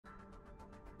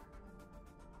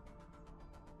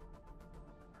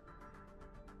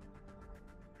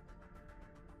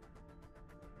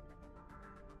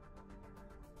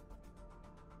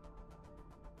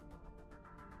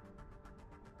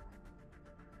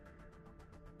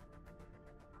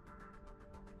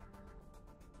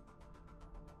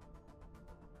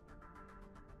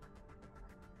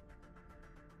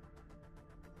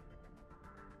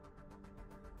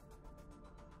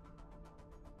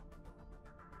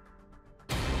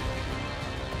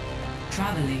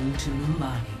Traveling to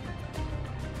Mumbai.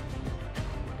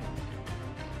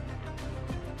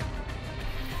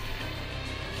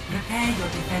 Prepare your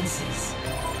defenses.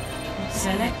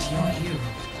 Select your hero.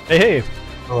 Hey, hey.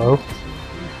 Hello.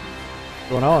 What's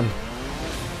going on?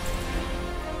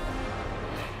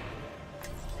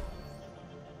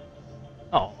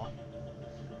 Oh.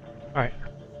 Alright.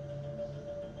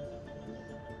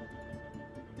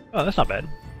 Oh, that's not bad.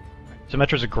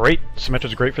 Symmetra's great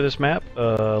for this map.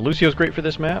 Lucio's great for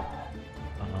this map.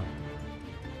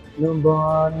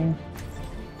 Nobody.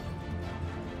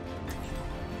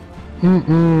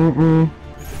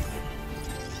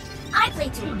 I play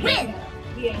to win!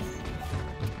 Yes.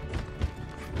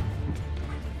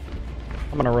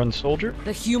 I'm gonna run soldier.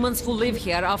 The humans who live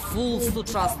here are fools to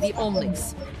trust the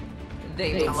Omnics.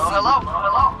 They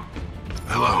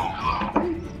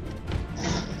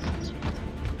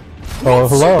Oh,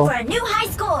 Let's shoot hello. for a new high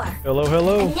score! Hello,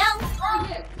 hello. And now,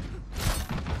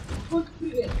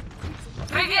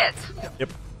 Привет! Yep.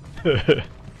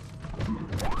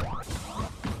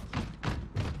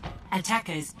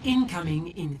 Attackers incoming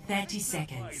in 30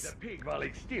 seconds.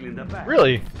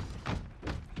 Really?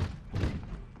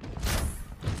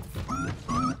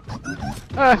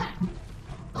 Ah.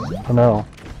 Oh no,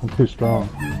 I'm too strong.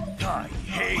 I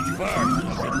hate working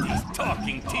with these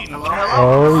talking teams.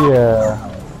 Oh yeah.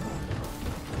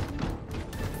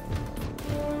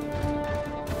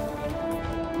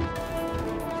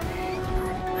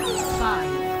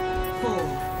 Five, 4,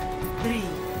 3,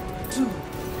 2,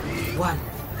 1.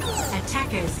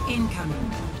 Attackers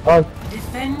incoming. Oh,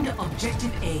 Defend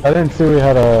objective A. I didn't see we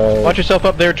had a. Watch yourself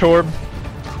up there, Torb.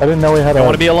 I didn't know we had Don't a.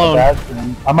 wanna be alone.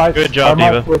 Bastion. I might. Good job, I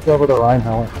might Diva. switch over to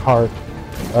Reinhardt.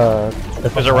 If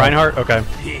Is I it can, Reinhardt? Okay.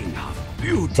 King of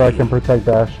beauty. So I can protect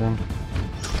Bastion.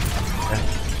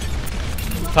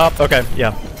 Top. Okay.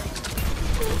 Yeah.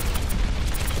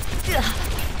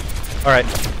 All right.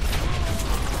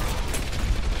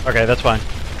 Okay, that's fine.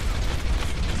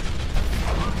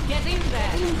 Get in there!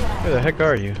 Where the heck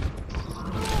are you?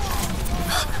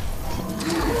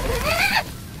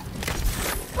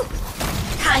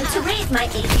 time to raise my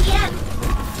APM!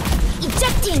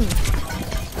 Ejecting!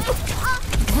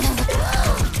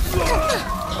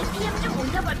 APM 좀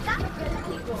올려볼까?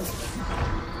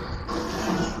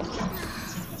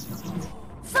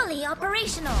 Fully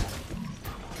operational!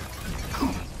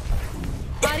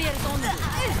 Barriers on you!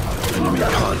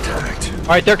 Contact. All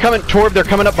right, they're coming. Torb, they're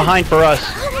coming up behind for us.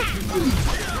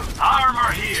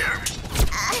 Armor here.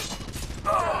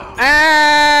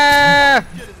 Ah!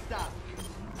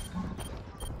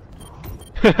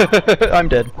 I'm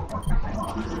dead.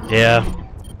 Yeah.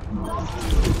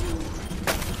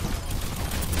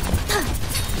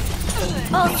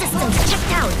 All systems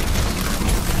checked out!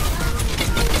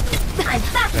 I'm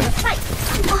back in the fight!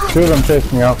 Two of them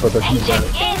chased me off with a Engine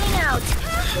in and out!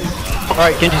 All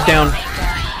right, Genji's down.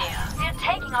 They're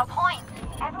taking our point!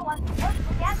 Everyone, work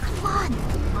together! Come on!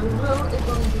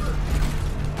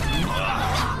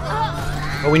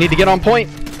 Oh, we need to get on point.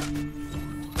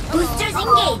 Boosters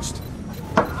engaged!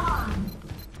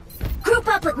 Group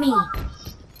up with me!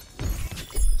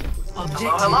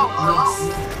 Objective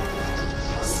lost.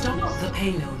 Stop the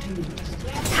payload.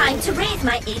 Time to raise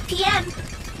my APM!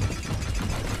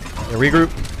 Yeah, regroup.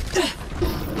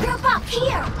 Group up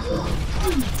here!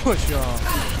 Push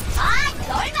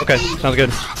off. Okay, sounds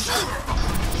good.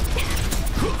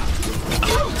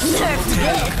 Serve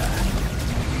this!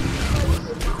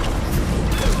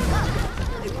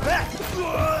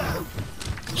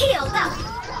 Healed up!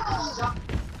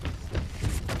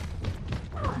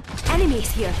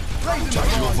 Enemies here!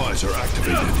 Tactical visor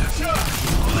activated.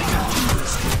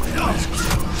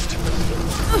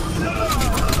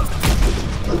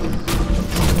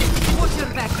 Watch your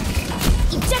back!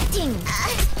 Ejecting!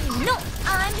 No,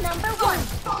 I'm number one!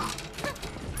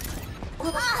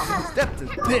 Step to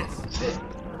this.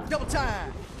 Double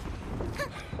time.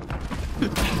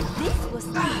 This was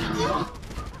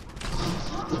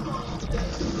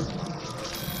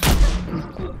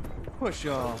Push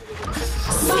off.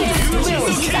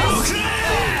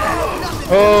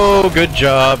 Oh, good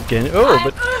job, Genji. Oh,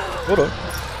 but hold on.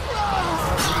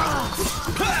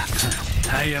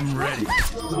 I am ready.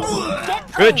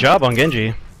 Good job on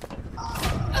Genji.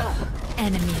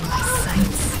 Enemy in my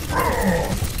sights.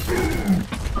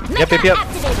 Yep, yep, yep.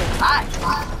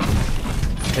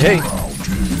 Hey.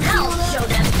 I'll show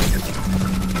them!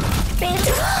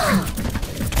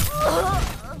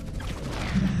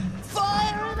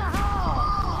 Fire in the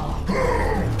hole!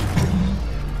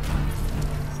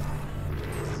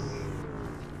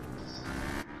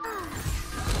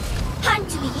 Time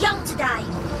to be young to die!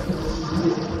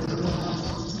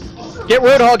 Get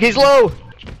Roadhog, he's low!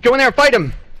 Go in there and fight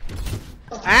him!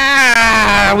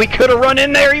 Ah! We could have run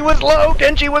in there, he was low!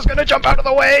 Genji was gonna jump out of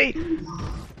the way!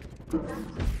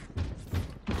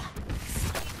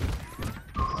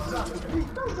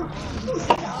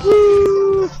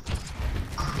 Woo!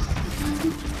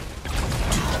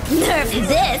 Nerf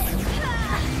this!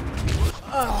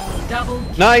 Double.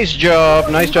 Nice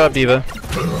job, Diva.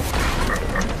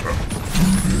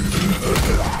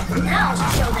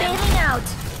 Bailing out!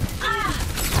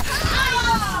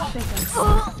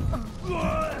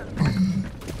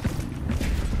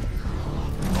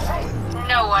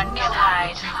 No one can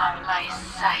hide from my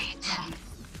sight.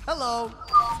 Hello.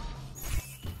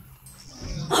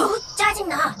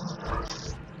 짜증나!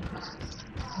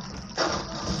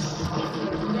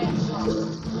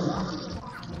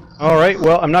 Alright,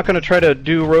 well, I'm not gonna try to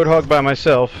do Roadhog by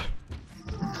myself.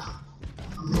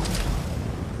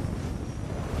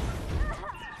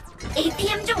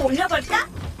 APM 좀 올려볼까?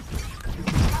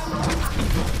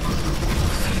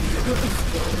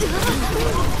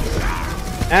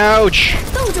 Ouch!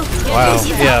 Wow,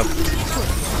 yeah.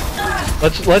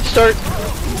 Let's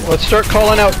start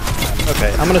calling out.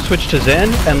 Okay, I'm gonna switch to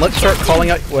Zen and let's start calling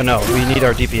out. Well, no, we need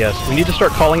our DPS. We need to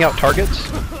start calling out targets.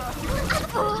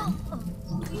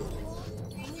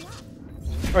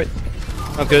 All right,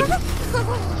 sounds good.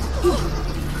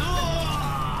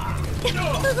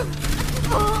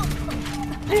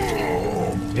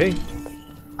 Okay.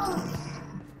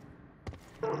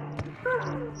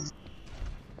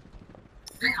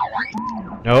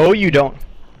 No, you don't.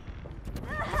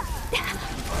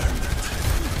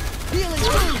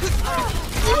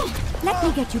 Let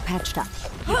me get you patched up.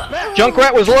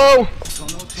 Junkrat was low.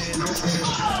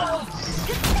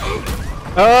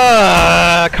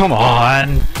 Come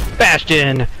on,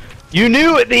 Bastion. You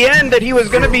knew at the end that he was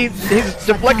gonna be, his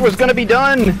deflect was gonna be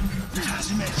done.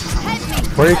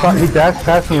 Where he dashed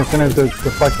past me as soon as the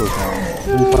deflect was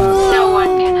gone. No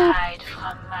one can hide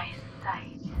from my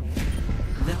sight.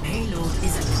 The payload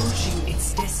is approaching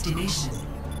its destination.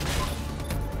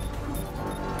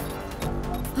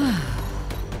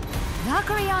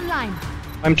 Valkyrie online.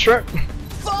 I'm sure.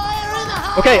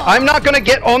 Okay, I'm not gonna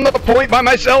get on the point by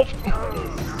myself.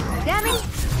 Damn it.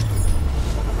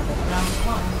 Round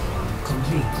one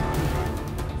complete.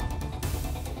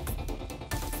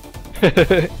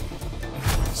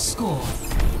 Score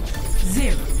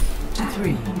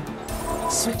 0-3.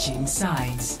 Switching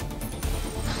sides.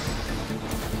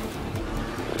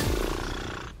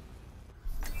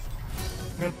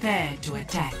 Prepare to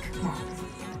attack.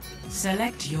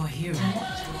 Select your hero.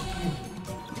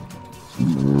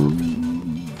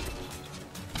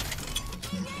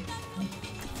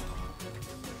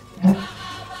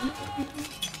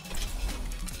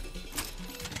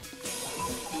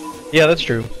 Yeah, that's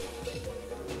true.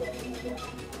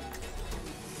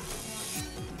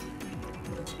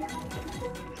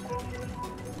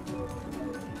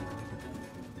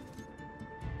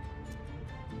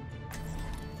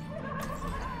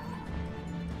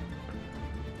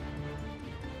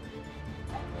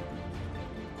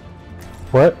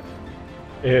 What?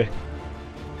 Yeah.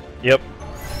 Yep.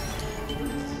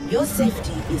 Your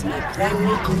safety is my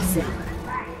primary concern.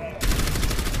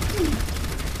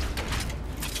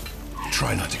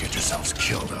 Try not to get yourselves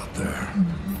killed out there.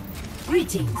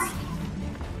 Greetings.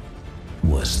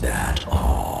 Was that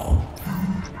all?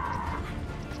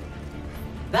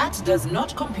 That does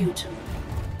not compute.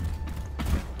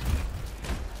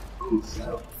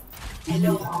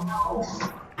 Hello.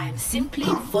 I'm simply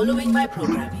following my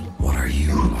programming. What are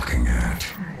you looking at?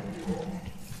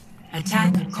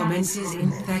 Attack commences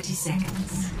in 30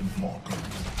 seconds.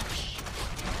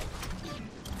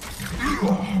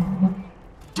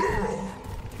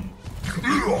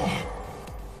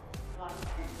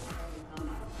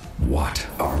 What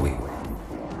are we?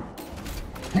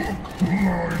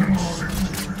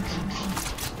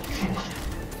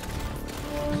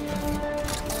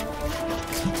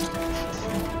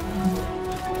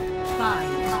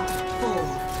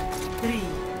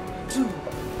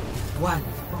 1.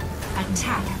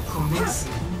 Attack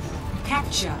commencing.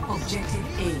 Capture objective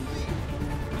A.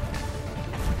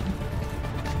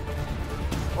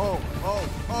 Oh,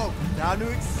 now to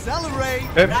accelerate!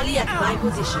 Rally at my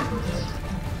position.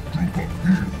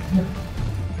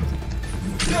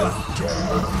 Yep.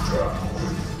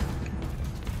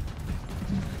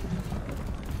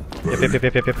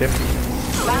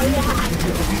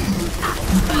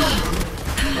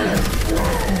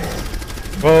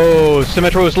 Whoa,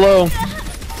 Symmetro is low.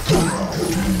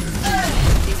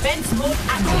 Defense mode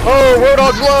active. Oh,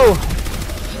 Roadhog's low.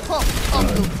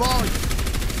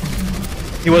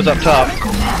 He was up top.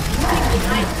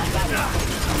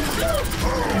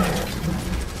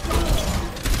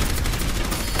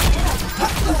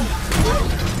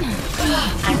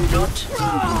 I'm not.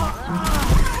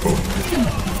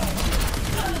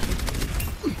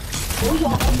 For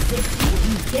your own safety,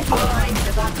 get behind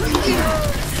the button.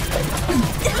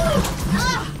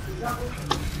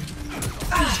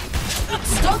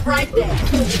 Stop right there.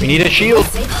 We need a shield.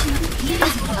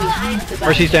 Behind the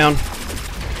Mercy's down.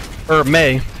 Or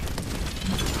May.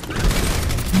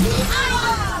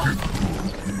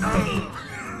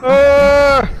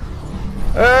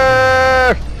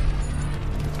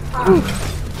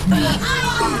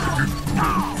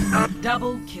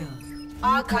 Double kill.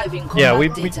 Archiving Yeah, we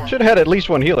data. should have had at least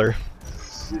one healer.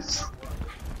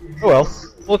 Oh well.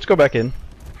 Let's go back in.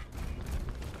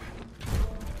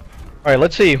 Alright,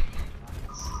 let's see.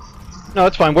 No,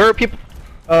 it's fine. Where are people?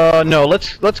 No,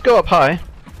 let's go up high.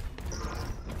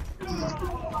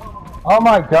 Oh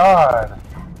my god.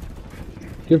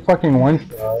 Get fucking one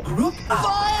shot.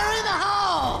 Fire in the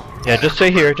hole! Yeah, just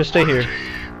stay here, just stay here.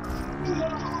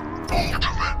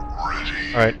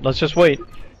 Alright, let's just wait.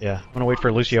 Yeah, I'm gonna wait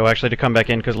for Lucio actually to come back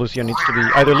in, because Lucio needs to be...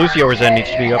 Either Lucio or Zen needs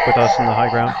to be up with us in the high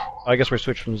ground. I guess we're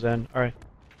switched from Zen. Alright.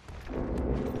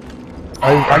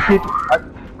 I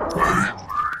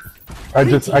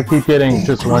keep getting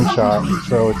just one shot,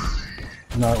 so it's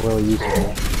not really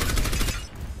useful.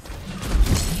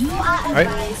 You are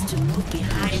advised to move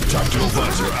behind. Tactical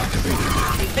visor activated.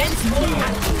 Defense mode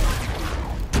active.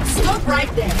 Stop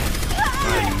right there.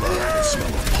 I smell a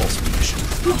pulse munition.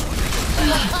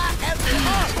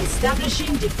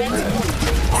 Establishing defense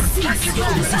mode. Cease your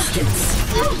resistance.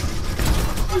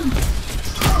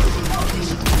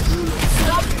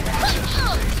 Stop.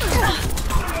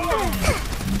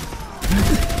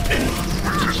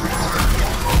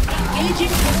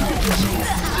 Engaging competition.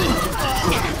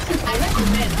 I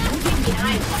recommend moving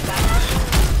behind my back.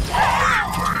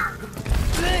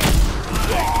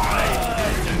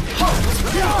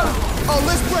 Oh,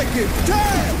 let's break it!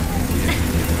 Damn!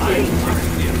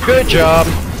 Good job!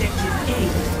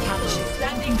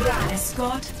 Standing ground.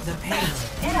 Escort the payload.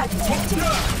 Error detected.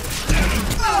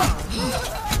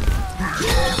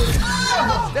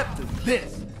 Step to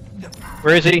this.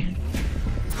 Where is he?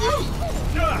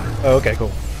 Oh, okay,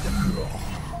 cool.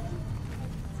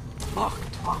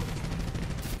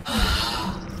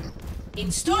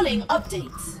 Installing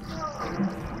updates.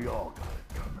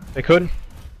 They could?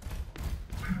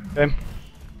 Okay.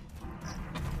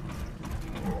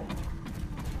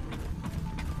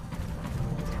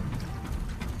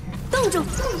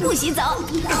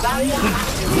 Barrier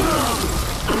activated.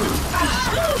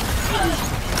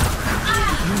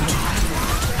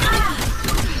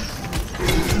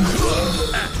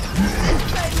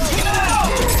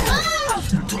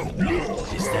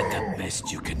 Is that the best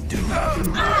you can do?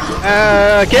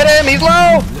 Get him! He's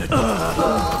low!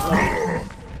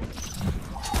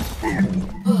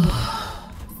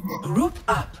 Group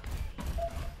up.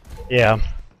 Yeah.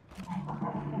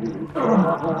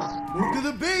 Move to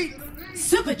the beat!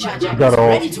 Supercharger Got is all.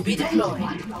 ready to be deployed.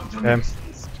 Okay. Let's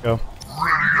go.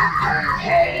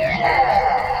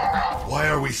 Why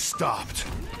are we stopped?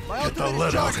 Get the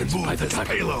lead out and move this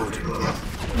payload.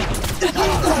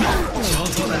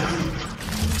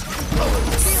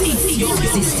 Cease your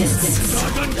resistance. I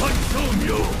can consume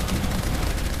you.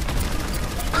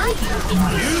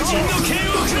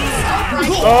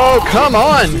 Oh, come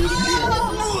on!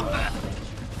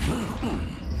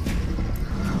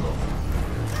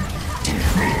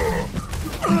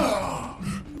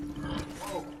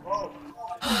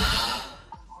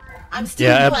 I'm still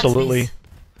Yeah, in your absolutely. space.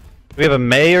 Do we have a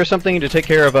May or something to take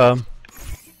care of Fire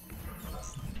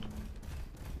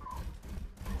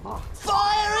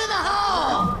in the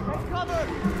hole!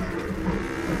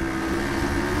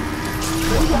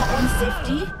 For your own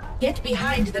safety, get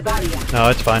behind the barrier. No,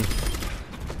 it's fine.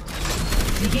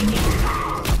 Digging in.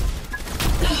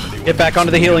 Get back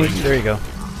onto the healing. There you go.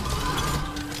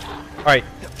 Alright.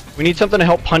 We need something to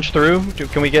help punch through.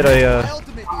 Can we get a,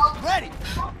 Ultimate is ready!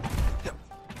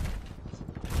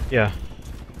 yeah.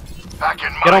 Back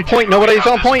in Get on point, nobody's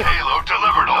on point! Payload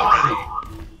delivered already.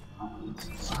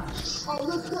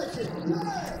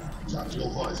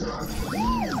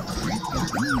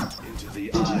 Into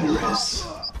the iris.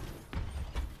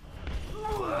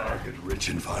 Target-rich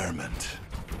environment.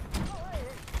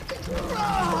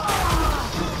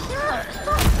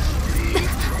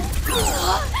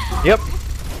 Yep.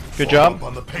 Good job. Up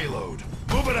on the payload.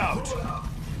 Move it out.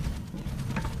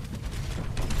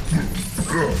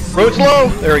 Road's low!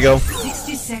 There we go.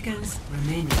 60 seconds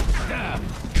remaining.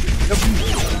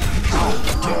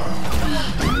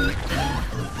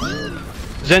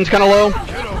 Zen's kinda low.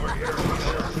 Get over here.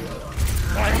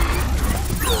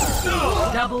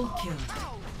 Double kill.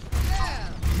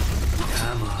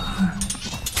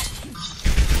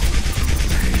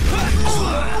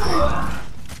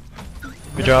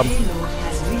 Good job. Payload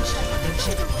has reached the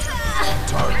checkpoint.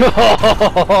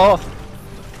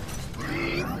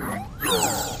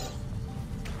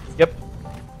 Yep.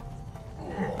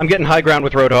 I'm getting high ground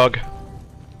with Roadhog.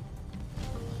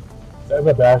 There's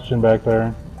a Bastion back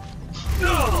there.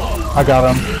 I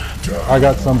got him. I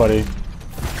got somebody.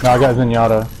 No, I got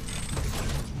Zenyatta.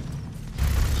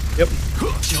 Yep.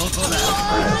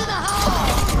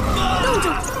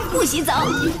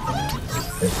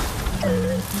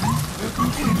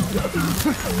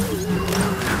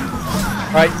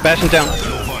 Alright, Bastion down.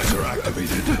 Visor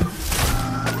activated.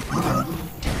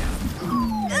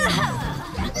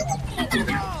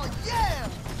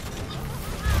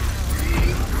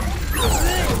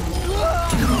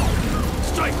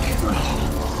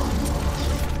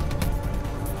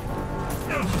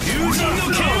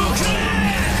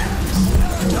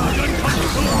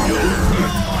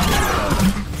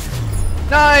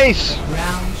 Nice!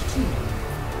 Round 2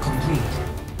 complete.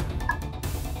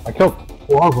 I killed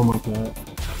 4 of them with that.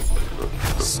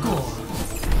 Score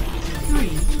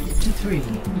 3-3.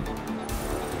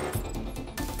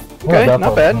 Okay,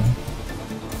 not bad.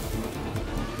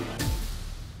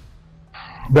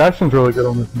 Bastion's really good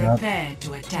on this map. Prepare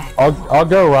to attack. I'll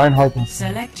go Reinhardt and...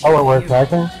 Select Oh, wait, we're your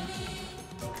attacking?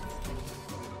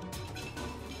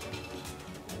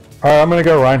 Alright, I'm gonna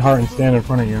go Reinhardt and stand in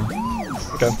front of you.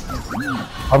 Okay.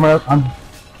 I've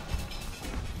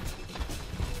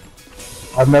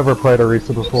never played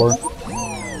Orisa before.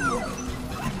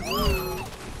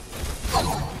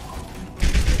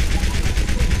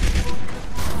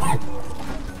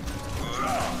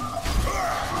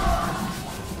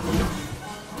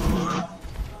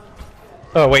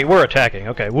 Oh wait, we're attacking.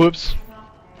 Okay, whoops.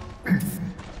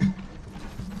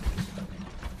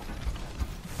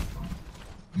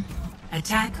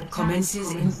 Attack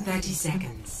commences in 30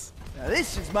 seconds. Now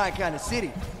this is my kind of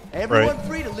city. Everyone Right.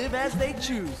 free to live as they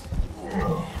choose.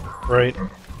 Right.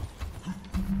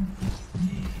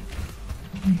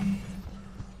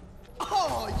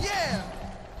 Oh yeah!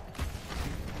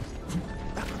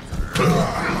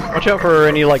 Watch out for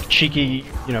any like cheeky,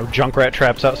 you know, Junkrat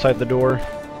traps outside the door.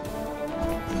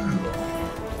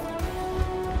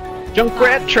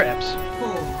 Junkrat traps!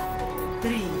 4,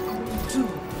 3, 2,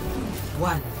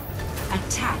 1.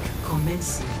 Attack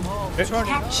commencing.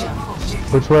 Capture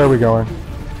objective. Which way are we going?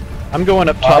 I'm going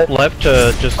up top left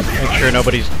to just make sure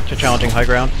nobody's challenging high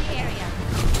ground.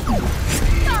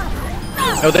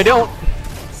 No, they don't!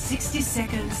 60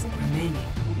 seconds remaining.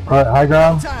 Alright, high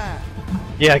ground. Time.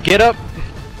 Yeah, get up!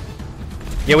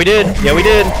 Yeah, we did! Yeah, we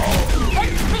did!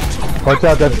 Watch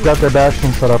out, that's got their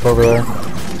Bastion set up over there.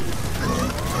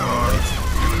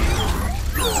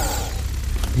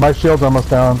 My shield's almost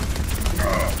down.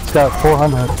 It's got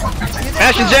 400.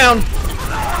 Bastion's down!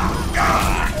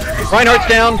 Reinhardt's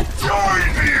down! Join me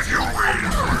if you will.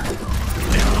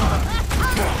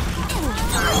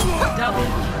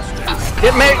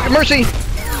 Get Mercy!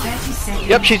 30 seconds.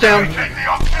 Yep, she's down. Take the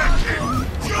objective.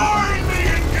 Join me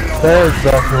and get over. There's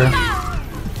Valkyrie.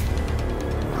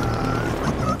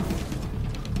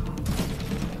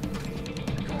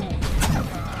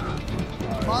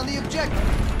 I'm on the objective.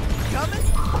 Coming?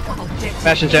 Objective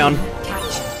Bastion's down.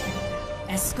 captured.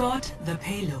 Escort the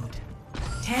payload.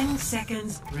 10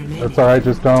 seconds remaining. That's alright,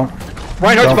 just don't.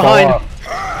 Reinhardt's don't fall behind! off.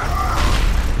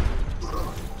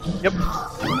 Yep.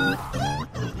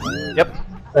 Yep.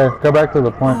 Hey, go back to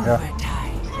the point, yeah. Overtime.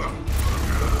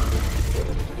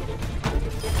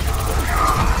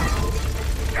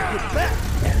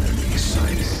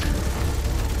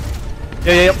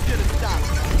 Yep.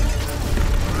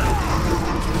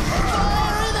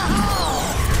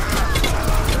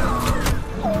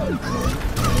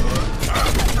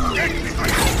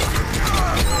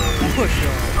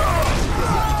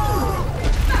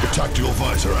 Tactical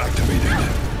visor activated. I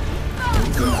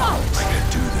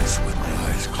can do this with my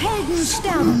eyes closed.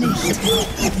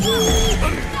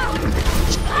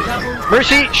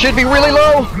 Mercy should be really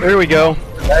low! There we go.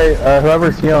 Hey,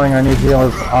 whoever's healing, I need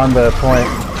healers on the point.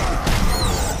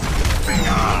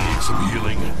 Need some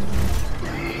healing.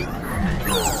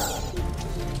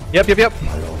 Yep.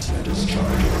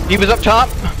 He was up top.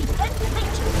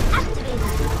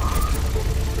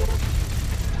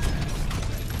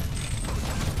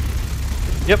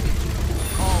 Yep.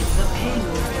 The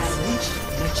payload has reached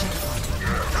the checkpoint.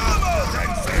 Come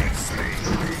and face me.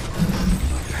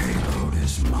 The payload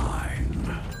is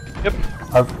mine. Yep.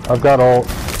 I've got ult.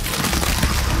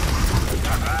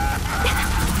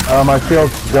 My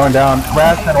shield's going down.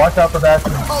 Bastion, watch out for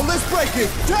Bastion. Oh, let's break it!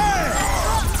 Damn!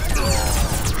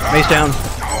 Mace down.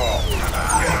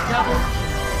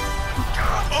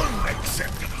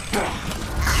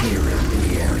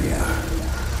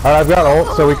 Alright, I've got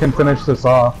ult so we can finish this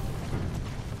off.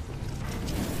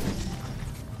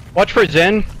 Watch for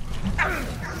Zen.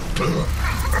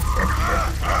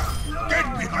 Get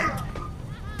behind!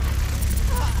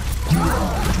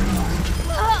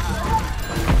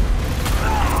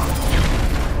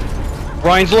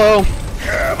 Ryan's low.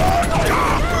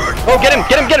 Oh, get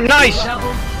him, nice!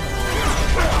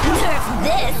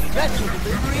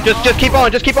 Just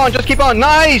keep on,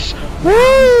 nice!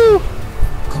 Woo!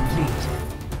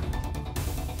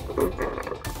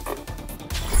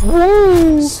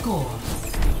 Woo! Score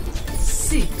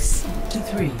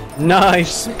 6-3.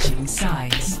 Nice. Switching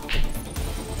sides.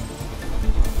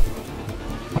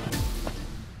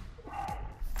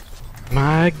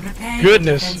 My Prepare your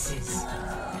goodness. defenses.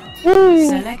 Woo!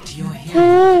 Select your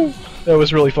hero. Woo! That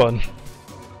was really fun.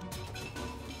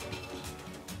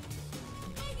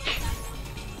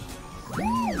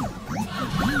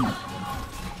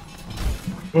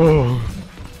 Oh.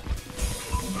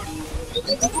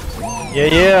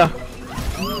 Yeah.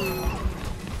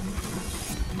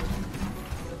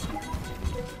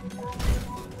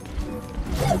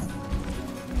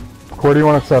 Where do you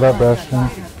want to set up, Bastion?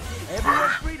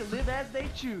 Everyone's free to live as they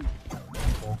choose.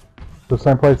 The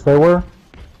same place they were?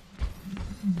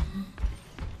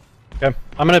 Okay.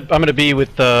 I'm gonna be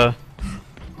with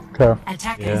Okay.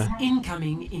 Attackers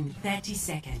incoming in 30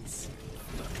 seconds.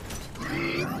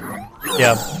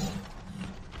 yeah.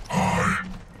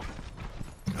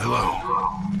 Hello.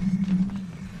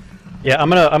 Yeah, I'm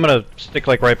gonna stick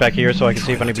like right back here so I can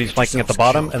see if anybody's flanking at the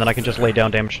bottom, and then I can just lay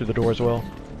down damage through the door as well.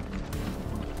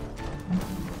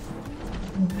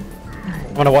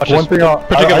 I'm gonna watch One this, thing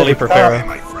particularly for Farah.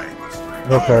 My friends.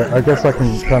 Okay, I guess I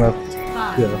can kind of...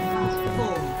 5, Yeah.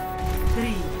 4,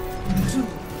 3, 2,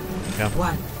 Yeah.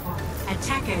 1.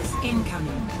 Attackers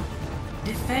incoming.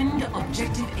 Defend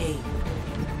objective A.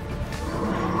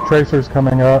 Tracer's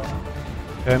coming up.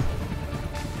 Okay.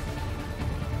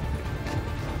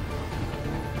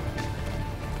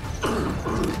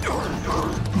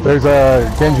 There's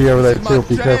a Genji over there too,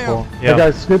 be careful. Yeah. Hey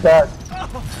guys, scoot back.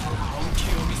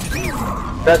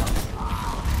 Yep.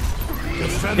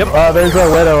 There's a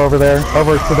Widow over there,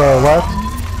 over to the left.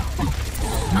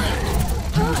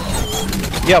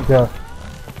 Yep. Yeah.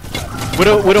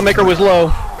 Widowmaker was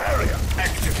low.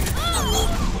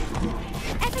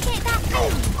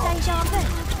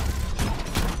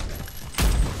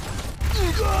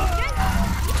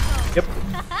 Yep.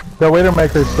 The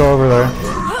Widowmaker's still over there.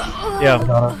 Yeah.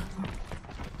 Got it.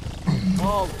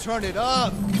 Oh, turn it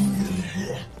up.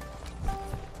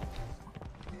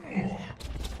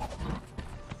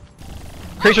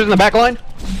 Creatures in the back line.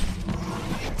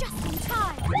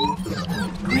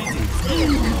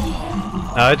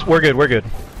 We're good.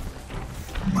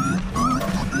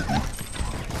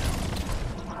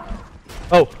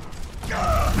 Oh.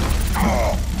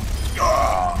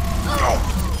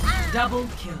 Double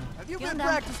kill. Have you been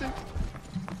practicing?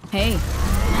 Hey.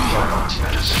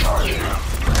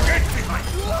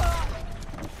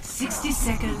 60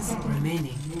 seconds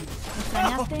remaining.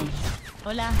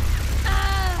 Hola.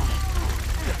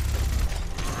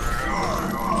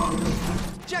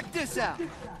 Check this out.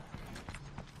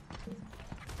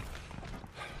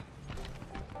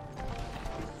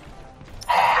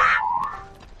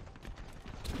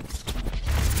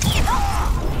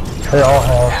 They all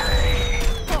have.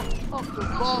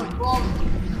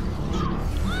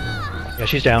 Yeah,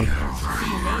 she's down.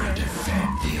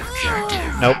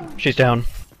 Nope, she's down.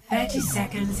 30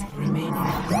 seconds remaining.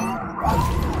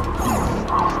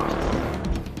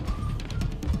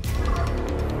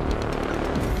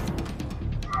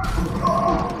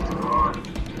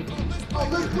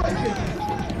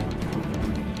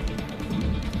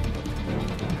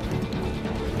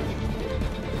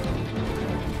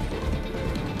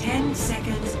 Ten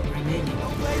seconds remaining.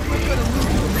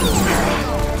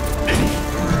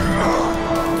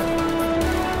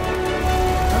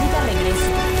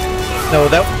 No,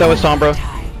 that was Sombra.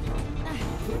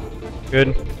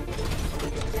 Good.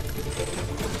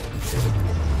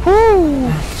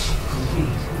 Woo!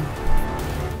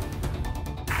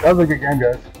 That was a good game,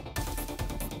 guys.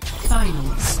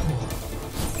 Final score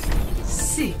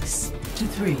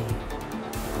 6-3.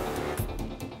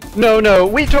 No,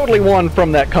 we totally won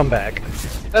from that comeback.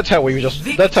 That's how we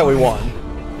won.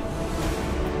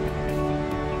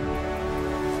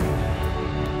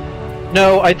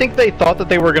 No, I think they thought that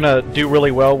they were gonna do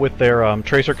really well with their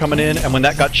Tracer coming in, and when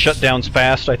that got shut down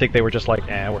fast, I think they were just like,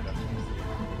 we're done.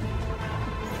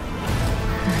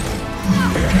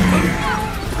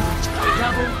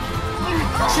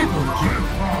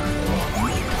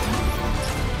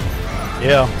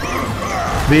 Yeah.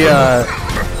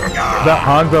 That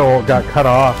Hanzo got cut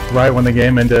off right when the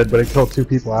game ended, but it killed 2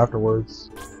 people afterwards.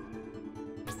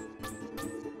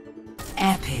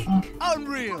 Epic.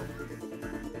 Unreal.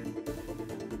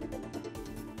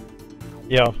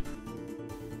 Yeah.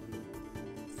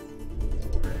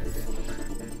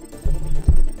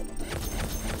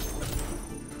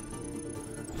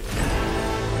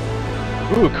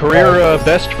 Ooh, career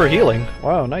best for healing.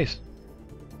 Wow, nice.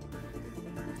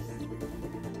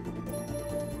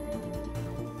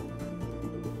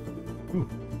 Ooh.